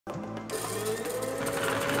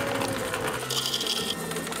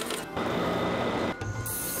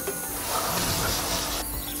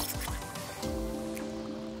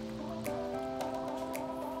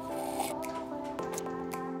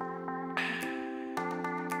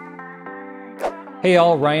Hey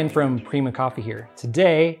y'all, Ryan from Prima Coffee here.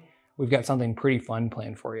 Today, we've got something pretty fun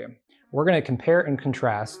planned for you. We're gonna compare and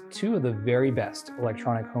contrast two of the very best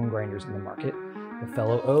electronic home grinders in the market, the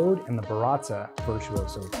Fellow Ode and the Baratza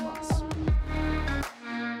Virtuoso Plus.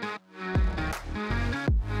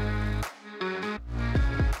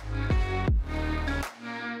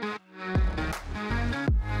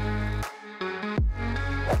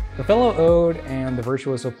 The Fellow Ode and the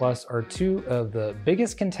Virtuoso Plus are two of the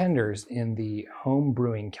biggest contenders in the home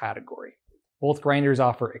brewing category. Both grinders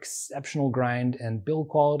offer exceptional grind and build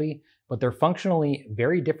quality, but they're functionally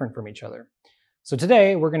very different from each other. So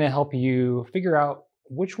today, we're gonna help you figure out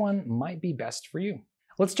which one might be best for you.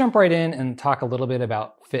 Let's jump right in and talk a little bit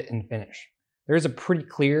about fit and finish. There's a pretty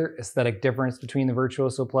clear aesthetic difference between the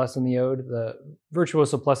Virtuoso Plus and the Ode. The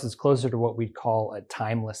Virtuoso Plus is closer to what we'd call a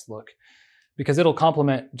timeless look, because it'll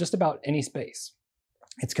complement just about any space.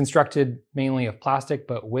 It's constructed mainly of plastic,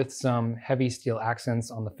 but with some heavy steel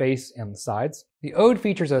accents on the face and the sides. The Ode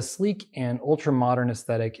features a sleek and ultra-modern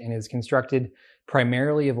aesthetic and is constructed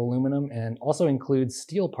primarily of aluminum and also includes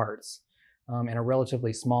steel parts and a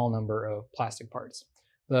relatively small number of plastic parts.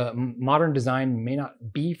 The modern design may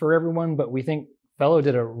not be for everyone, but we think Fellow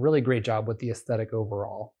did a really great job with the aesthetic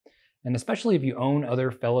overall. And especially if you own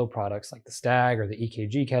other Fellow products like the Stag or the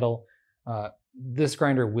EKG kettle, this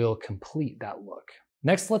grinder will complete that look.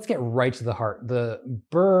 Next, let's get right to the heart. The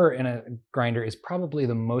burr in a grinder is probably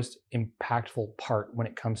the most impactful part when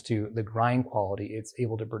it comes to the grind quality it's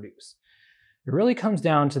able to produce. It really comes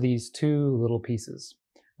down to these two little pieces.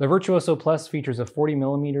 The Virtuoso Plus features a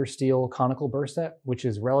 40mm steel conical burr set, which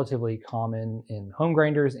is relatively common in home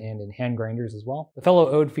grinders and in hand grinders as well. The Fellow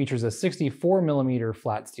Ode features a 64mm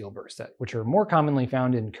flat steel burr set, which are more commonly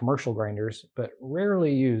found in commercial grinders, but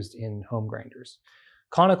rarely used in home grinders.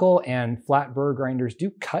 Conical and flat burr grinders do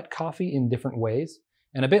cut coffee in different ways,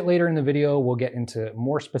 and a bit later in the video, we'll get into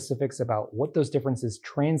more specifics about what those differences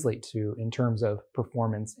translate to in terms of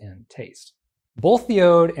performance and taste. Both the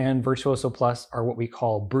Ode and Virtuoso Plus are what we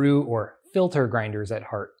call brew or filter grinders at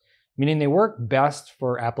heart, meaning they work best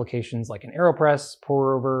for applications like an AeroPress,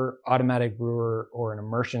 pour over, automatic brewer, or an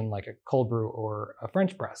immersion like a cold brew or a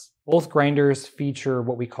French press. Both grinders feature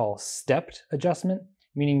what we call stepped adjustment,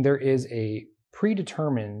 meaning there is a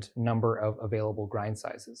predetermined number of available grind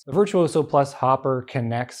sizes. The Virtuoso Plus hopper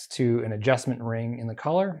connects to an adjustment ring in the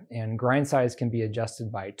collar, and grind size can be adjusted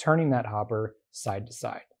by turning that hopper side to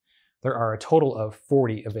side. There are a total of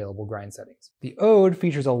 40 available grind settings. The Ode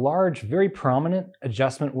features a large, very prominent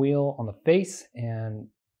adjustment wheel on the face and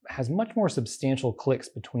has much more substantial clicks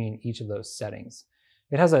between each of those settings.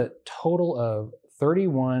 It has a total of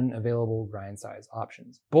 31 available grind size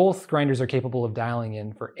options. Both grinders are capable of dialing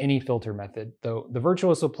in for any filter method, though the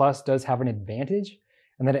Virtuoso Plus does have an advantage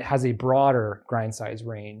in that it has a broader grind size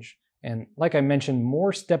range. And like I mentioned,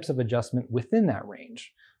 more steps of adjustment within that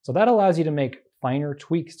range. So that allows you to make finer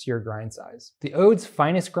tweaks to your grind size. The Ode's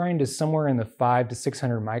finest grind is somewhere in the 500 to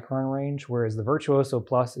 600 micron range, whereas the Virtuoso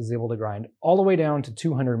Plus is able to grind all the way down to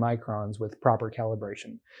 200 microns with proper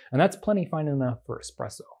calibration. And that's plenty fine enough for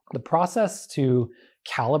espresso. The process to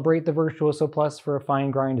calibrate the Virtuoso Plus for a fine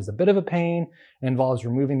grind is a bit of a pain. It involves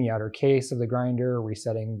removing the outer case of the grinder,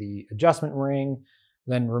 resetting the adjustment ring,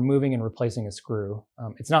 then removing and replacing a screw.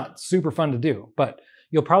 It's not super fun to do, but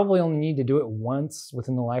you'll probably only need to do it once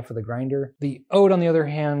within the life of the grinder. The Ode, on the other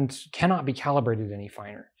hand, cannot be calibrated any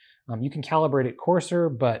finer. You can calibrate it coarser,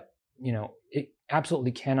 but it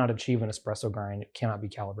absolutely cannot achieve an espresso grind. It cannot be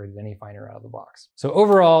calibrated any finer out of the box. So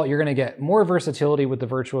overall, you're gonna get more versatility with the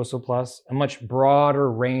Virtuoso Plus, a much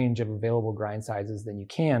broader range of available grind sizes than you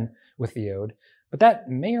can with the Ode, but that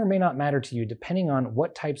may or may not matter to you depending on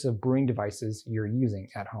what types of brewing devices you're using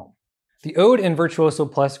at home. The Ode and Virtuoso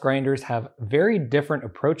Plus grinders have very different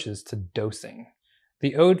approaches to dosing.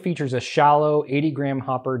 The Ode features a shallow 80-gram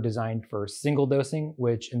hopper designed for single dosing,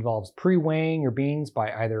 which involves pre-weighing your beans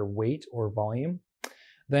by either weight or volume,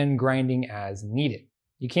 then grinding as needed.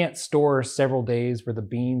 You can't store several days worth of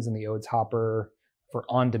beans in the Ode's hopper for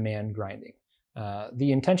on-demand grinding.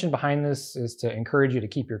 The intention behind this is to encourage you to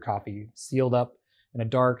keep your coffee sealed up in a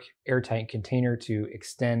dark, airtight container to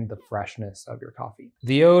extend the freshness of your coffee.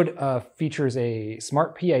 The Ode features a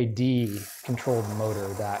smart PID controlled motor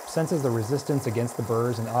that senses the resistance against the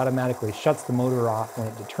burrs and automatically shuts the motor off when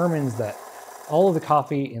it determines that all of the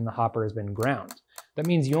coffee in the hopper has been ground. That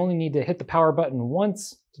means you only need to hit the power button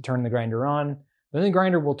once to turn the grinder on, then the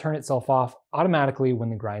grinder will turn itself off automatically when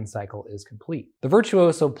the grind cycle is complete. The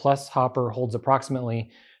Virtuoso Plus hopper holds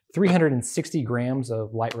approximately 360 grams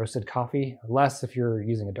of light roasted coffee, less if you're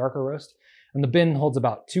using a darker roast. and the bin holds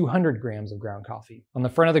about 200 grams of ground coffee. On the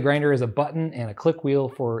front of the grinder is a button and a click wheel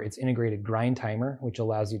for its integrated grind timer, which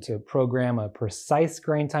allows you to program a precise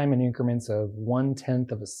grind time in increments of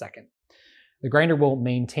 1/10 of a second. The grinder will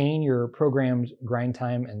maintain your programmed grind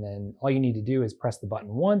time, and then all you need to do is press the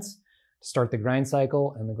button once to start the grind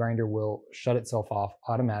cycle, and the grinder will shut itself off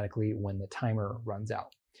automatically when the timer runs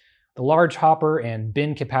out. The large hopper and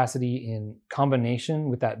bin capacity in combination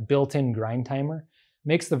with that built-in grind timer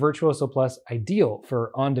makes the Virtuoso Plus ideal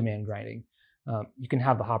for on-demand grinding. You can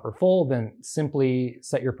have the hopper full, then simply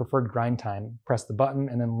set your preferred grind time, press the button,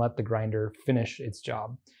 and then let the grinder finish its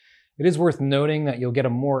job. It is worth noting that you'll get a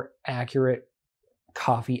more accurate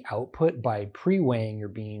coffee output by pre-weighing your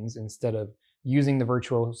beans instead of using the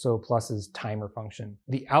Virtuoso Plus's timer function.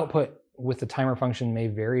 The output with the timer function may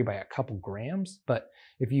vary by a couple grams, but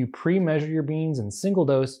if you pre-measure your beans in single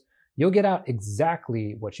dose, you'll get out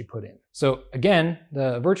exactly what you put in. So again,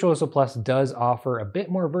 the Virtuoso Plus does offer a bit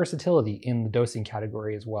more versatility in the dosing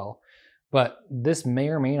category as well, but this may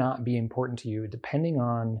or may not be important to you depending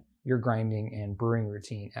on your grinding and brewing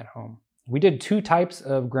routine at home. We did 2 types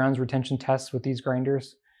of grounds retention tests with these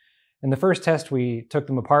grinders. In the first test, we took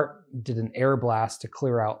them apart, did an air blast to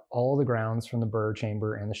clear out all the grounds from the burr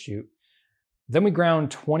chamber and the chute. Then we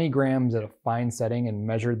ground 20 grams at a fine setting and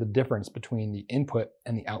measured the difference between the input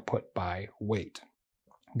and the output by weight.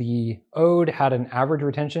 The Ode had an average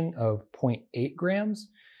retention of 0.8 grams,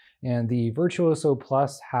 and the Virtuoso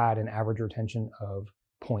Plus had an average retention of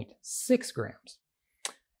 0.6 grams.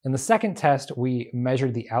 In the second test, we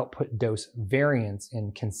measured the output dose variance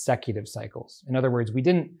in consecutive cycles. In other words, we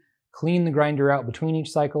didn't clean the grinder out between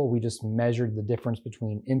each cycle, we just measured the difference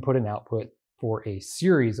between input and output for a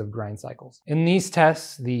series of grind cycles. In these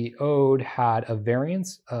tests, the Ode had a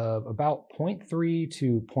variance of about 0.3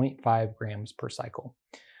 to 0.5 grams per cycle.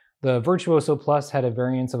 The Virtuoso Plus had a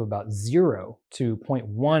variance of about 0 to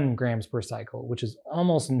 0.1 grams per cycle, which is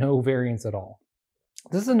almost no variance at all.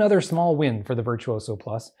 This is another small win for the Virtuoso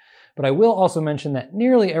Plus, but I will also mention that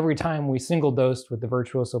nearly every time we single dosed with the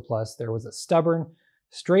Virtuoso Plus, there was a stubborn,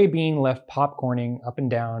 stray bean left popcorning up and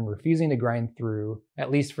down, refusing to grind through,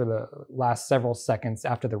 at least for the last several seconds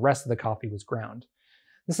after the rest of the coffee was ground.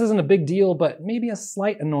 This isn't a big deal, but maybe a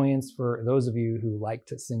slight annoyance for those of you who like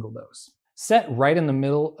to single dose. Set right in the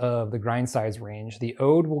middle of the grind size range, the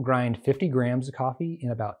Ode will grind 50 grams of coffee in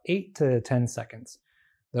about 8 to 10 seconds,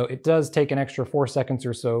 though it does take an extra 4 seconds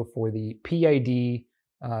or so for the PID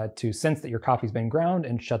to sense that your coffee's been ground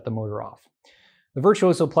and shut the motor off. The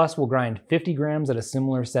Virtuoso Plus will grind 50 grams at a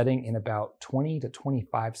similar setting in about 20 to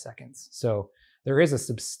 25 seconds. So there is a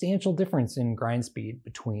substantial difference in grind speed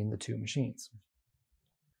between the two machines.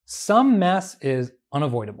 Some mess is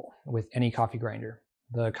unavoidable with any coffee grinder.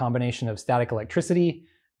 The combination of static electricity,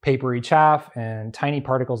 papery chaff, and tiny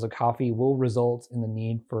particles of coffee will result in the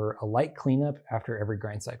need for a light cleanup after every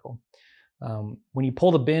grind cycle. When you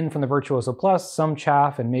pull the bin from the Virtuoso Plus, some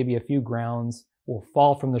chaff and maybe a few grounds will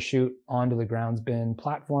fall from the chute onto the grounds bin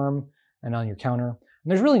platform and on your counter. And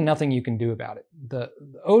there's really nothing you can do about it. The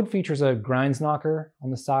Ode features a grinds knocker on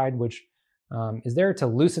the side, which is there to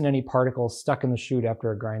loosen any particles stuck in the chute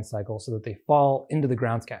after a grind cycle so that they fall into the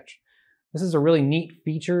grounds catch. This is a really neat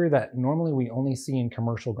feature that normally we only see in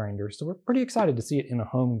commercial grinders, so we're pretty excited to see it in a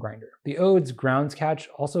home grinder. The Ode's grounds catch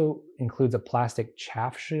also includes a plastic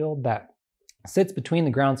chaff shield that sits between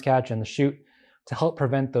the grounds catch and the chute to help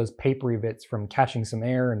prevent those papery bits from catching some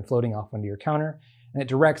air and floating off onto your counter, and it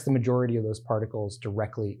directs the majority of those particles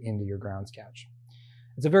directly into your grounds catch.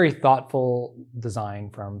 It's a very thoughtful design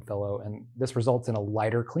from Fellow, and this results in a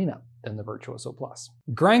lighter cleanup than the Virtuoso Plus.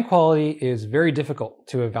 Grind quality is very difficult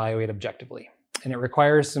to evaluate objectively, and it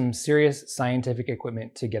requires some serious scientific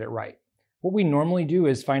equipment to get it right. What we normally do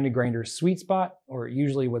is find a grinder's sweet spot, or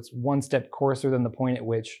usually what's one step coarser than the point at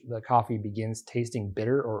which the coffee begins tasting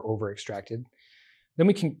bitter or over-extracted. Then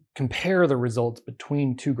we can compare the results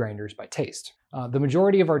between two grinders by taste. The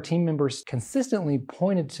majority of our team members consistently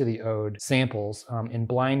pointed to the Ode samples in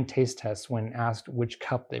blind taste tests when asked which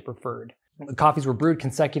cup they preferred. The coffees were brewed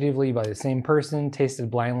consecutively by the same person, tasted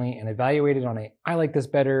blindly, and evaluated on a "I like this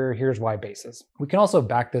better, here's why" basis. We can also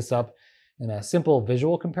back this up in a simple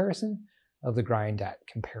visual comparison of the grind at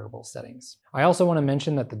comparable settings. I also want to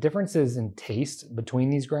mention that the differences in taste between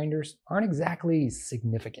these grinders aren't exactly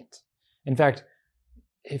significant. In fact,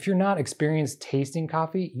 if you're not experienced tasting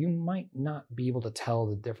coffee, you might not be able to tell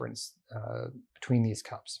the difference between these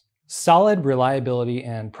cups. Solid reliability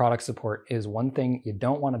and product support is one thing you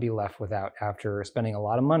don't want to be left without after spending a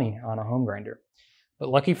lot of money on a home grinder. But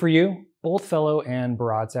lucky for you, both Fellow and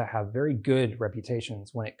Baratza have very good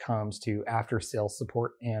reputations when it comes to after-sales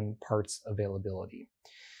support and parts availability.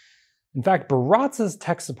 In fact, Baratza's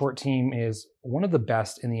tech support team is one of the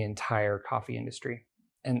best in the entire coffee industry.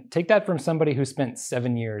 And take that from somebody who spent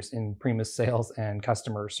 7 years in Prima's sales and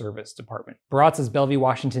customer service department. Baratza's Bellevue,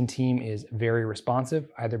 Washington team is very responsive,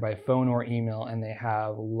 either by phone or email, and they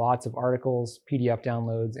have lots of articles, PDF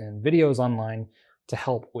downloads, and videos online to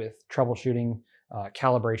help with troubleshooting,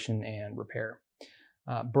 calibration, and repair.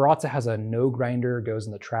 Baratza has a no grinder goes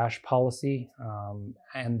in the trash policy,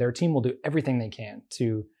 and their team will do everything they can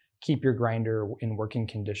to keep your grinder in working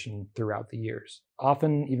condition throughout the years,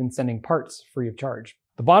 often even sending parts free of charge.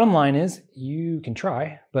 The bottom line is you can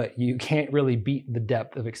try, but you can't really beat the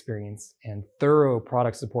depth of experience and thorough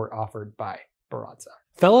product support offered by Baratza.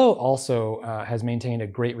 Fellow also has maintained a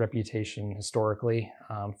great reputation historically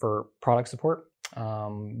for product support.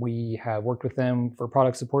 We have worked with them for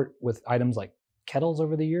product support with items like kettles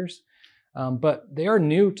over the years, but they are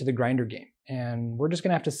new to the grinder game, and we're just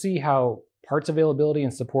gonna have to see how parts availability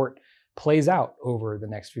and support plays out over the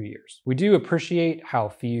next few years. We do appreciate how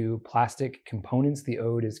few plastic components the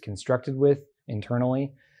Ode is constructed with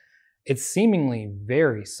internally. It's seemingly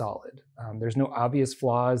very solid. There's no obvious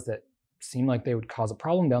flaws that seem like they would cause a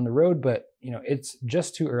problem down the road, but it's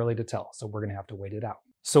just too early to tell, so we're gonna have to wait it out.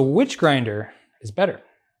 So which grinder is better?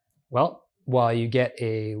 Well, while you get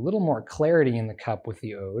a little more clarity in the cup with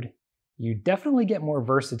the Ode, you definitely get more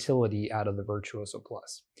versatility out of the Virtuoso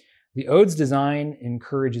Plus. The Ode's design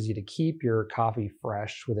encourages you to keep your coffee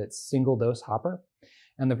fresh with its single dose hopper,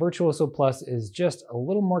 and the Virtuoso Plus is just a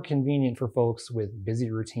little more convenient for folks with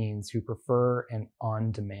busy routines who prefer an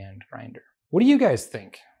on-demand grinder. What do you guys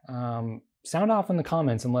think? Sound off in the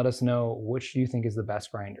comments and let us know which you think is the best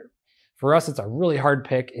grinder. For us, it's a really hard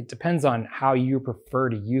pick. It depends on how you prefer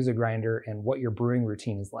to use a grinder and what your brewing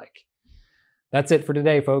routine is like. That's it for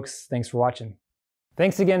today, folks. Thanks for watching.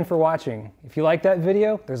 Thanks again for watching. If you like that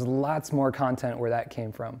video, there's lots more content where that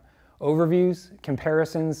came from. Overviews,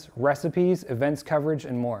 comparisons, recipes, events coverage,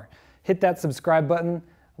 and more. Hit that subscribe button,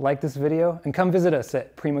 like this video, and come visit us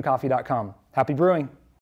at primacoffee.com. Happy brewing!